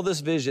with all this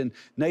vision,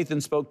 Nathan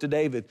spoke to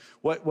David.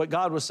 What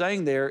God was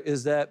saying there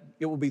is that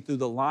it will be through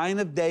the line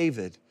of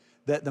David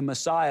that the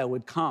Messiah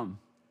would come.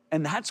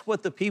 And that's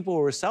what the people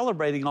were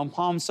celebrating on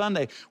Palm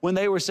Sunday. When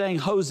they were saying,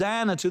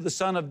 Hosanna to the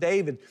Son of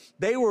David,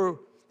 they were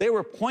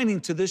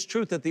pointing to this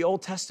truth that the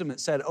Old Testament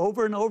said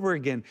over and over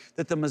again,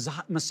 that the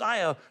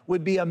Messiah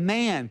would be a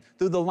man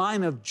through the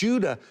line of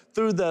Judah,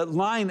 through the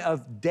line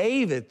of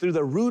David, through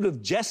the root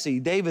of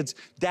Jesse, David's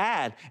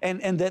dad,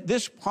 and that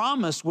this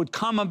promise would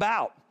come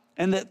about,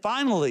 and that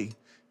finally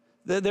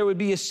that there would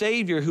be a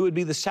Savior who would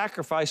be the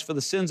sacrifice for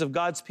the sins of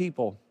God's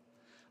people.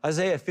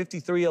 Isaiah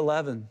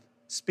 53:11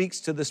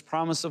 speaks to this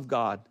promise of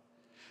God.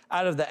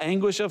 Out of the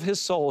anguish of his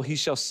soul he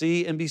shall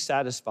see and be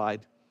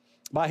satisfied.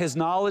 By his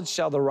knowledge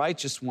shall the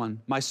righteous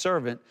one, my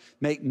servant,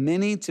 make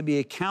many to be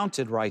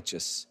accounted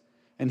righteous,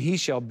 and he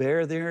shall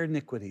bear their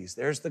iniquities.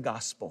 There's the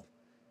gospel.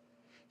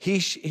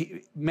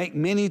 He make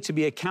many to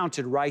be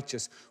accounted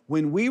righteous.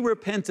 When we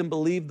repent and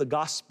believe the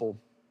gospel,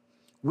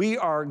 we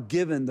are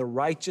given the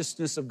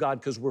righteousness of God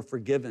because we're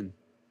forgiven.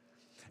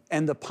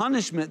 And the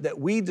punishment that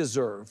we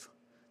deserve,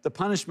 the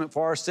punishment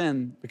for our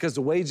sin, because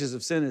the wages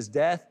of sin is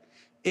death,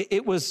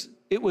 it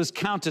was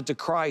counted to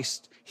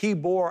Christ. He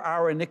bore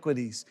our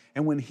iniquities.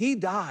 And when he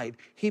died,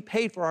 he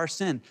paid for our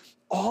sin.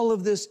 All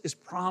of this is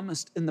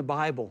promised in the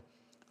Bible.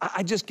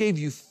 I just gave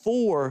you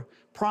 4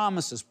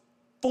 promises,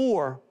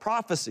 4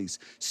 prophecies,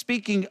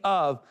 speaking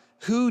of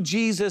who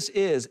Jesus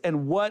is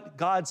and what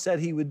God said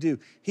he would do.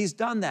 He's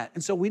done that.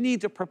 And so we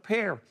need to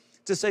prepare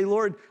to say,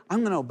 Lord, I'm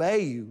going to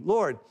obey you.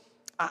 Lord,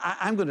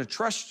 I'm going to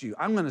trust you.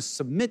 I'm going to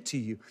submit to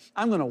you.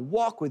 I'm going to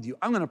walk with you.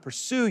 I'm going to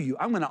pursue you.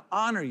 I'm going to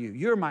honor you.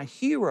 You're my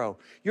hero.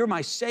 You're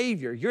my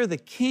Savior. You're the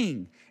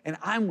King, and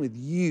I'm with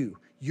you.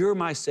 You're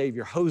my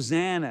Savior.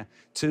 Hosanna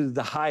to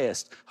the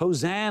highest.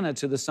 Hosanna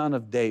to the Son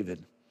of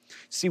David.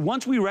 See,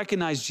 once we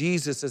recognize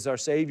Jesus as our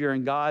Savior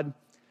and God,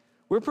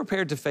 we're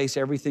prepared to face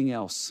everything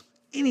else,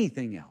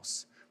 anything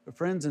else. But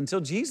friends,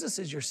 until Jesus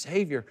is your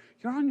Savior,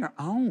 you're on your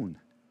own.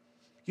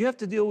 You have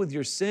to deal with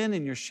your sin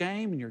and your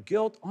shame and your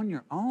guilt on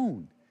your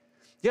own.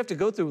 You have to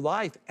go through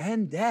life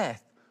and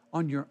death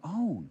on your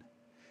own.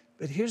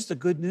 But here's the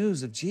good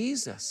news of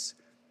Jesus.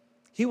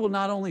 He will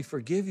not only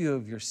forgive you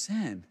of your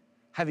sin,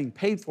 having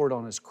paid for it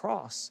on his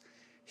cross,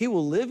 he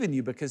will live in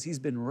you because he's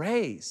been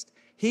raised.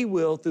 He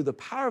will, through the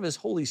power of his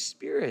Holy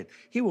Spirit,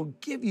 he will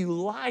give you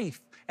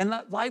life, and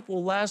that life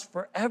will last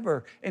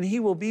forever, and he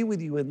will be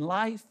with you in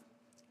life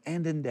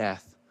and in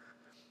death.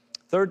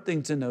 Third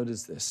thing to note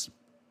is this.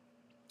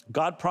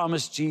 God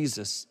promised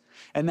Jesus,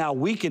 and now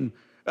we can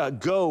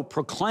go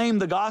proclaim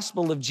the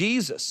gospel of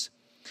Jesus.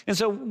 And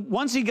so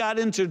once he got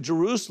into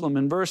Jerusalem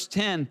in verse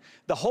 10,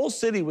 the whole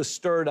city was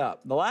stirred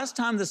up. The last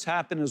time this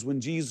happened is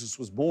when Jesus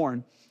was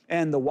born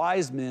and the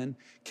wise men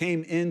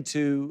came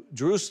into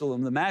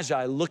Jerusalem, the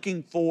Magi,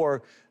 looking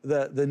for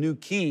the new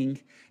king,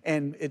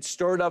 and it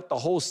stirred up the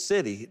whole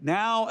city.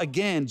 Now,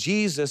 again,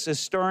 Jesus is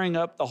stirring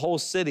up the whole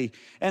city,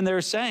 and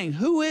they're saying,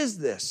 who is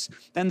this?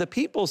 And the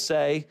people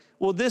say,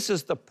 well, this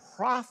is the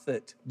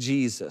prophet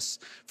Jesus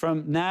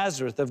from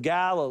Nazareth of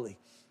Galilee.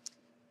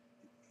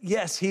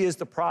 Yes, he is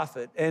the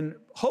prophet. And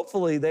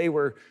hopefully they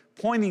were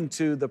pointing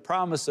to the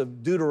promise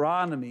of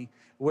Deuteronomy,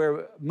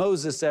 where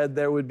Moses said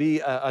there would be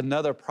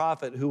another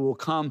prophet who will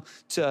come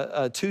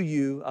to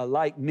you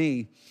like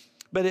me.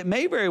 But it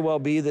may very well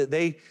be that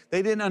they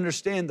didn't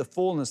understand the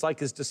fullness, like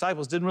his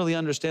disciples didn't really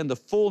understand the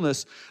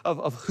fullness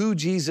of who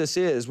Jesus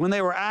is. When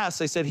they were asked,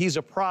 they said he's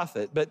a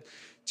prophet. But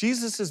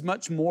Jesus is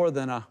much more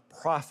than a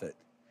prophet.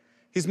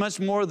 He's much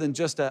more than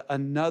just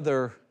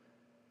another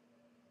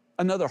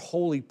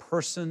holy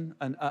person,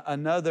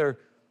 another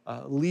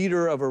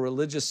leader of a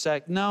religious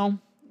sect. No,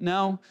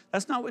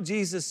 that's not what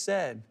Jesus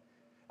said.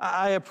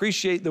 I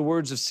appreciate the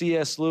words of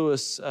C.S.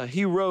 Lewis.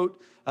 He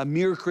wrote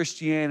Mere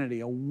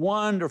Christianity, a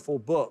wonderful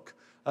book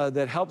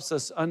that helps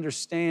us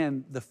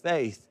understand the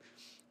faith.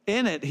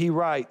 In it, he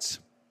writes,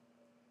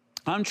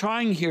 I'm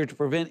trying here to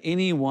prevent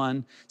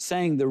anyone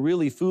saying the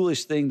really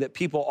foolish thing that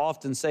people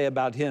often say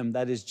about him,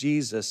 that is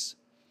Jesus.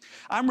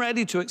 I'm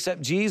ready to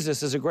accept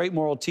Jesus as a great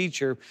moral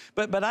teacher,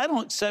 but I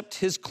don't accept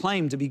his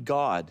claim to be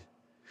God.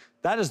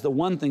 That is the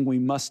one thing we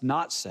must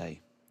not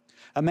say.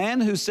 A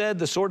man who said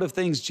the sort of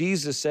things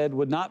Jesus said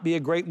would not be a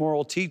great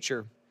moral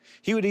teacher.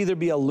 He would either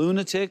be a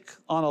lunatic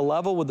on a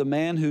level with the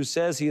man who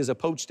says he is a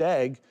poached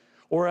egg,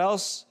 or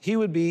else he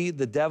would be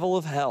the devil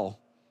of hell.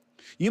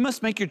 You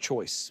must make your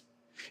choice.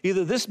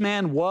 Either this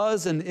man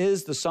was and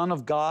is the Son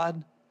of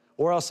God,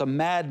 or else a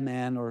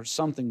madman or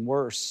something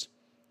worse.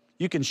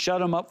 You can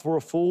shut him up for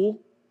a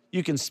fool,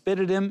 you can spit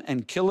at him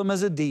and kill him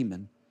as a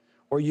demon,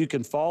 or you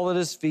can fall at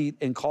his feet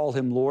and call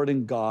him Lord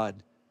and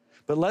God.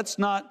 But let's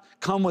not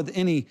come with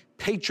any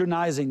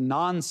patronizing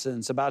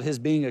nonsense about his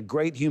being a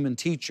great human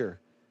teacher.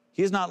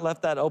 He has not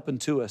left that open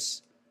to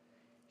us.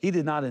 He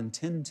did not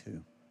intend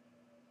to.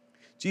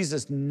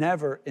 Jesus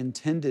never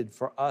intended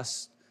for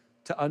us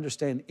to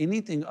understand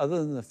anything other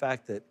than the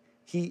fact that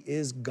he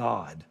is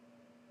God.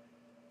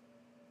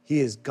 He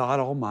is God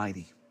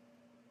Almighty.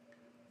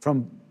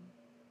 From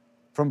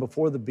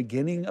before the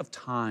beginning of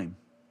time,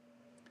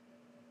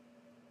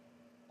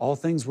 all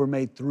things were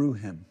made through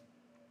him.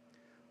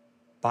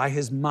 By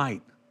his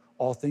might,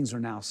 all things are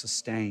now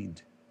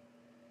sustained.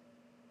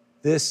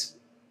 This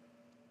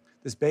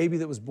baby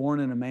that was born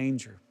in a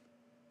manger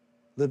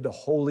lived a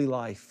holy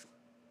life.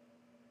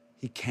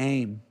 He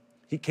came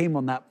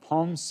on that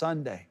Palm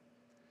Sunday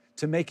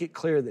to make it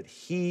clear that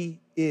he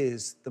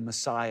is the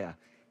Messiah.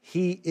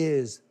 He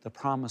is the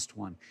promised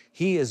one.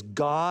 He is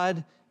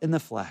God in the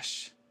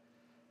flesh.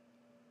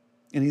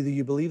 And either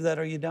you believe that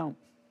or you don't.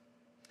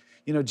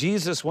 You know,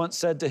 Jesus once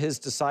said to his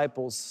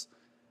disciples,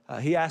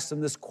 he asked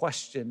them this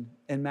question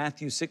in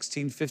Matthew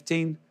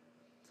 16:15,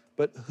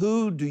 but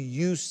who do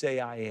you say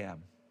I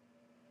am?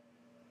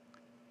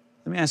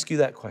 Let me ask you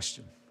that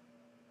question.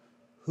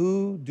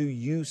 Who do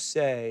you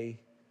say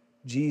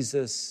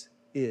Jesus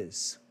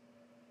is?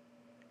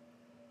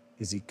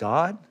 Is he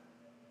God?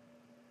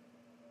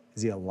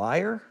 Is he a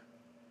liar?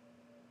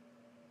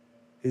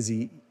 Is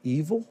he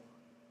evil?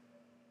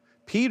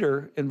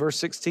 Peter, in verse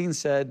 16,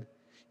 said,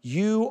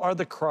 you are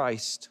the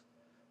Christ,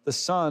 the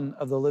Son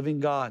of the living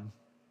God.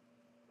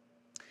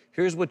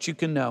 Here's what you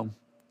can know.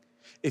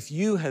 If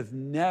you have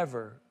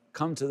never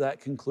come to that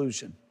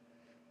conclusion,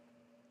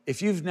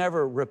 if you've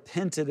never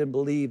repented and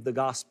believed the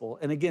gospel,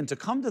 and again, to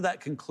come to that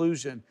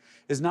conclusion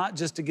is not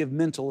just to give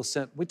mental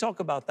assent. We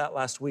talked about that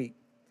last week.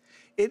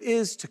 It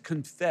is to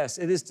confess.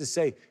 It is to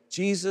say,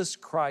 Jesus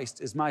Christ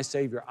is my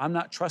Savior. I'm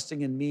not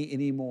trusting in me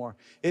anymore.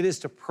 It is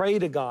to pray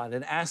to God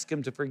and ask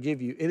him to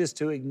forgive you. It is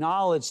to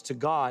acknowledge to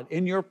God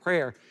in your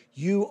prayer,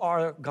 you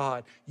are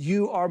God.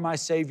 You are my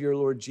Savior,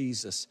 Lord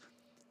Jesus.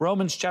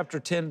 Romans chapter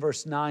 10,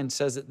 verse 9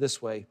 says it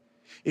this way.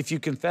 If you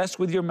confess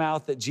with your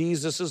mouth that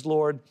Jesus is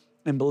Lord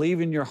and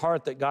believe in your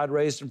heart that God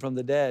raised him from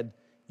the dead,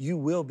 you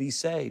will be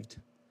saved.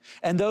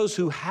 And those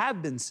who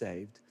have been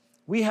saved,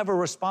 we have a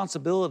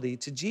responsibility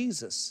to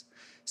Jesus.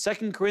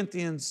 2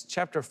 Corinthians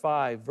chapter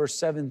 5, verse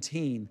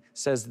 17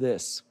 says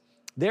this,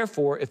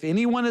 "Therefore, if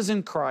anyone is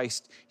in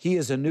Christ, he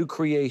is a new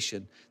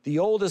creation. The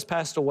old has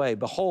passed away.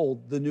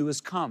 Behold, the new has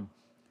come."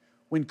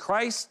 When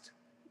Christ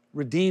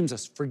redeems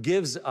us,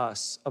 forgives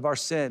us of our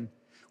sin,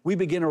 we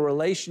begin a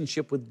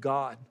relationship with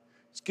God.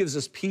 It gives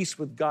us peace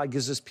with God,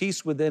 gives us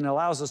peace within,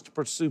 allows us to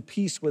pursue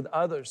peace with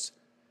others.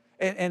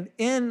 And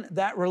in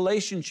that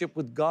relationship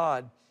with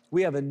God,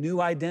 we have a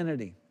new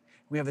identity.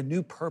 We have a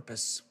new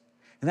purpose.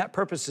 And that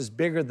purpose is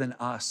bigger than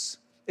us.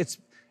 It's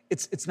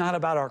not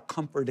about our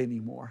comfort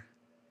anymore.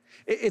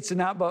 It's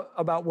not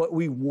about what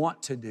we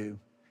want to do.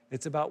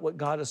 It's about what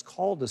God has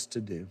called us to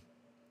do.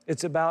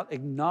 It's about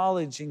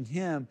acknowledging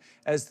Him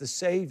as the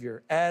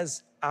Savior,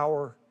 as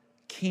our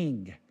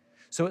King.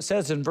 So it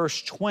says in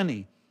verse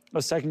 20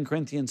 of 2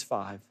 Corinthians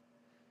 5,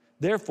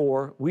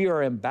 "Therefore, we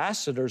are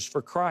ambassadors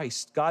for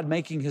Christ, God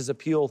making His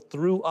appeal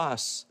through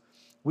us.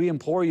 We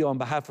implore you on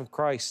behalf of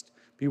Christ,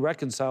 be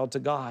reconciled to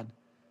God."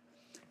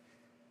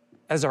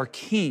 As our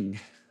King,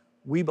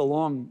 we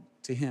belong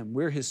to Him.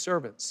 We're His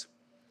servants.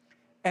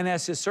 And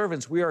as His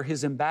servants, we are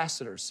His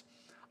ambassadors.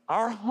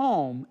 Our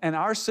home and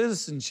our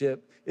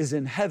citizenship is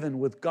in heaven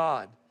with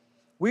God.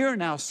 We are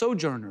now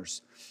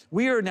sojourners.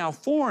 We are now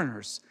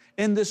foreigners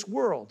in this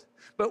world,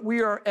 but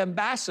we are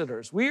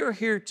ambassadors. We are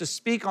here to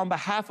speak on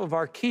behalf of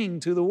our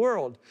King to the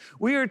world.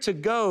 We are to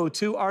go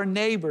to our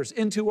neighbors,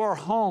 into our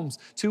homes,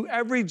 to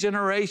every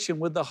generation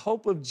with the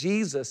hope of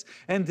Jesus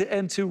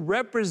and to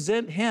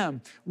represent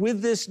Him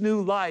with this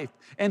new life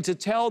and to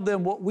tell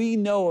them what we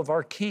know of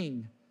our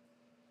King,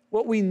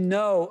 what we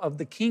know of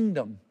the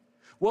kingdom,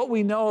 what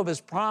we know of His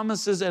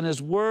promises and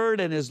His word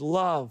and His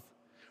love.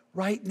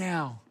 Right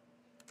now,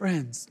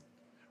 friends,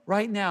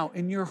 right now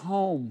in your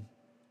home,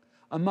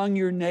 among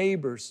your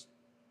neighbors,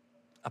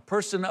 a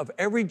person of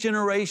every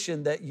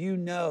generation that you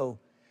know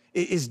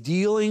is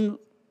dealing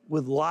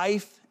with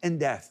life and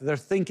death. They're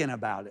thinking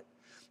about it.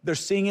 They're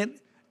seeing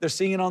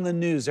it on the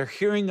news. They're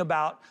hearing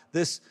about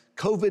this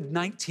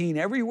COVID-19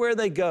 everywhere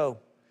they go.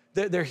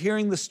 They're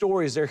hearing the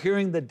stories. They're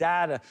hearing the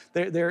data.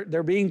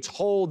 They're being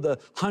told the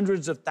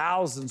hundreds of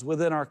thousands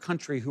within our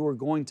country who are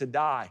going to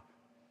die.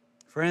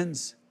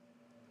 Friends,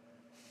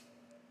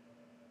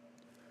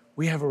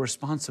 we have a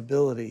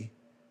responsibility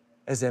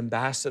as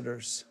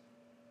ambassadors.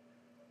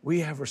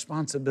 We have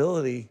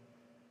responsibility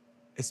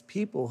as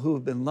people who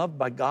have been loved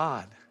by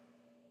God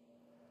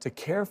to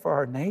care for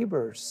our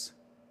neighbors,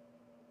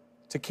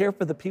 to care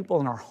for the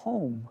people in our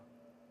home,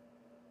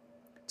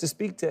 to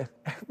speak to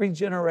every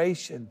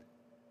generation,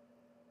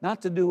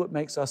 not to do what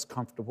makes us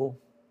comfortable,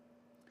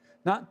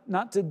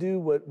 not to do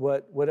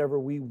whatever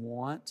we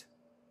want,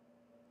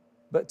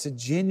 but to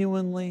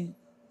genuinely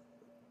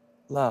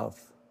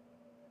love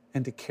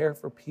and to care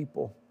for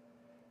people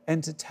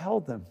and to tell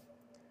them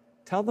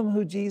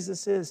who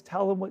Jesus is,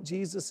 tell them what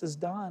Jesus has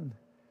done.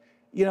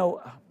 You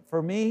know,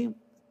 for me,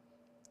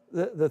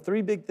 the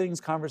three big things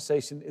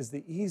conversation is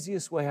the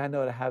easiest way I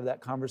know to have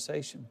that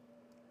conversation.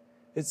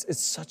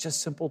 It's such a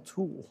simple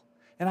tool.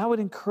 And I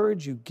would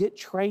encourage you, get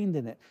trained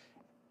in it.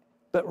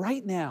 But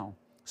right now,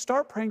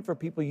 start praying for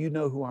people you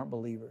know who aren't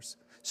believers.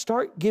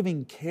 Start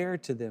giving care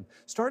to them.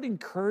 Start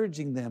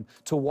encouraging them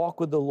to walk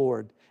with the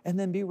Lord. And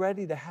then be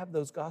ready to have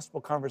those gospel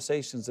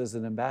conversations as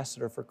an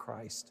ambassador for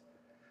Christ.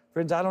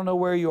 Friends, I don't know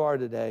where you are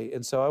today,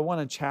 and so I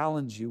want to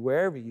challenge you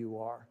wherever you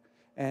are.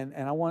 And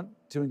I want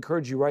to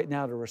encourage you right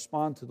now to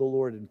respond to the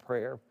Lord in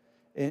prayer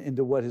and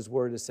to what His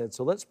Word has said.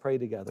 So let's pray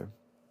together.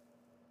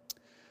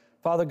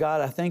 Father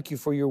God, I thank You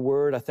for Your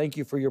Word. I thank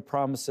You for Your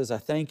promises. I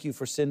thank You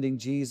for sending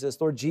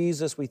Jesus. Lord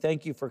Jesus, we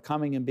thank You for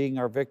coming and being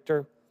our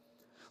victor.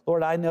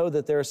 Lord, I know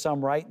that there are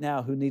some right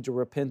now who need to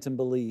repent and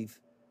believe.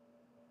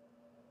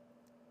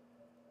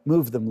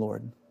 Move them,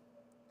 Lord.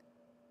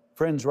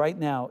 Friends, right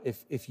now,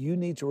 if you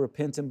need to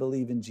repent and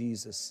believe in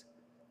Jesus,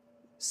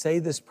 say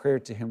this prayer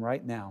to Him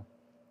right now.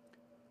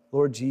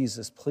 Lord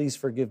Jesus, please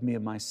forgive me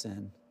of my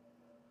sin.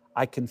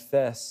 I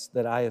confess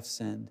that I have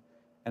sinned,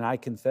 and I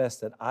confess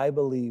that I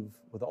believe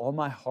with all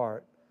my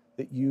heart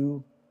that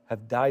You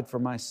have died for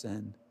my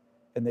sin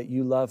and that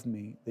You love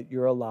me, that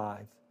You're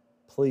alive.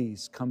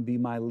 Please come be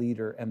my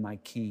leader and my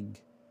King.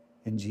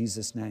 In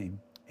Jesus' name,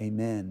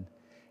 amen.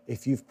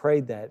 If you've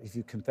prayed that, if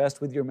you've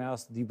confessed with your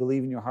mouth that you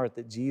believe in your heart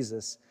that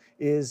Jesus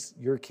is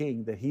your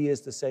King, that He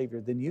is the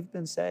Savior, then you've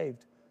been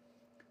saved.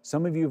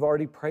 Some of you have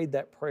already prayed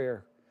that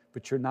prayer,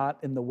 but you're not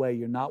in the way.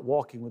 You're not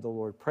walking with the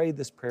Lord. Pray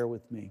this prayer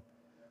with me.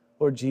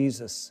 Lord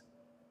Jesus,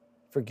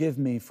 forgive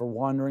me for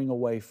wandering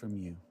away from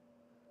You.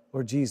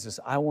 Lord Jesus,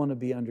 I want to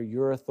be under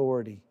Your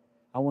authority.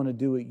 I want to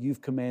do what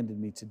You've commanded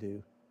me to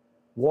do.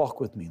 Walk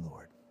with me,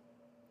 Lord.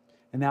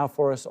 And now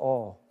for us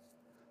all,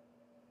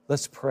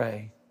 let's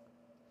pray.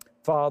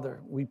 Father,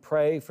 we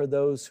pray for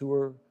those who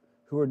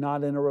are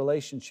not in a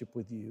relationship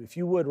with You. If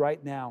you would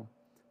right now,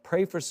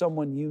 pray for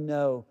someone you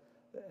know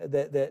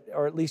that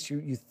or at least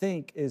you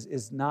think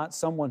is not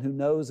someone who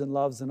knows and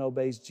loves and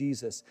obeys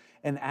Jesus,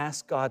 and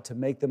ask God to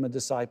make them a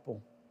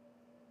disciple.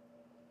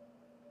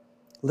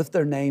 Lift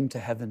their name to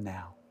heaven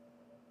now.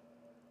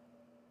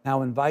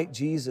 Now invite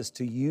Jesus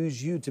to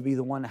use you to be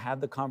the one to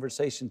have the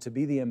conversation, to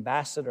be the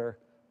ambassador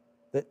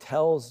that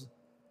tells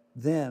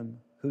them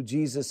who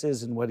Jesus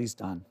is and what he's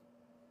done.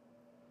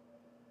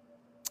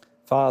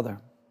 Father,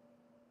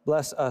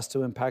 bless us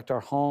to impact our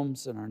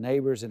homes and our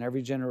neighbors and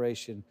every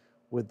generation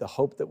with the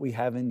hope that we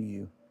have in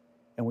you.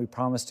 And we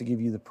promise to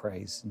give you the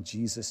praise. In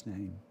Jesus'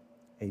 name,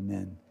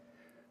 amen.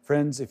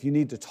 Friends, if you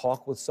need to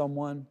talk with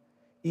someone,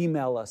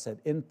 email us at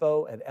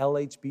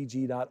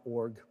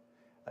info@lhbg.org.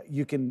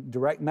 You can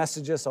direct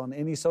message us on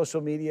any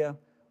social media.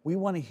 We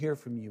want to hear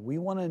from you. We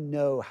want to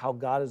know how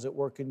God is at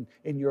work in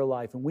your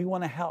life, and we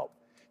want to help.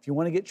 If you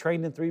want to get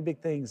trained in 3 big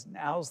things,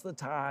 now's the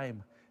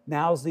time.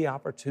 Now's the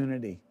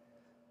opportunity.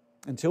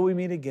 Until we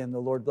meet again,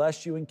 the Lord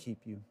bless you and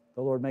keep you.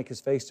 The Lord make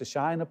his face to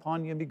shine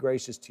upon you and be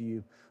gracious to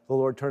you. The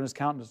Lord turn his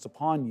countenance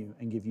upon you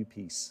and give you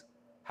peace.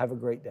 Have a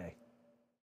great day.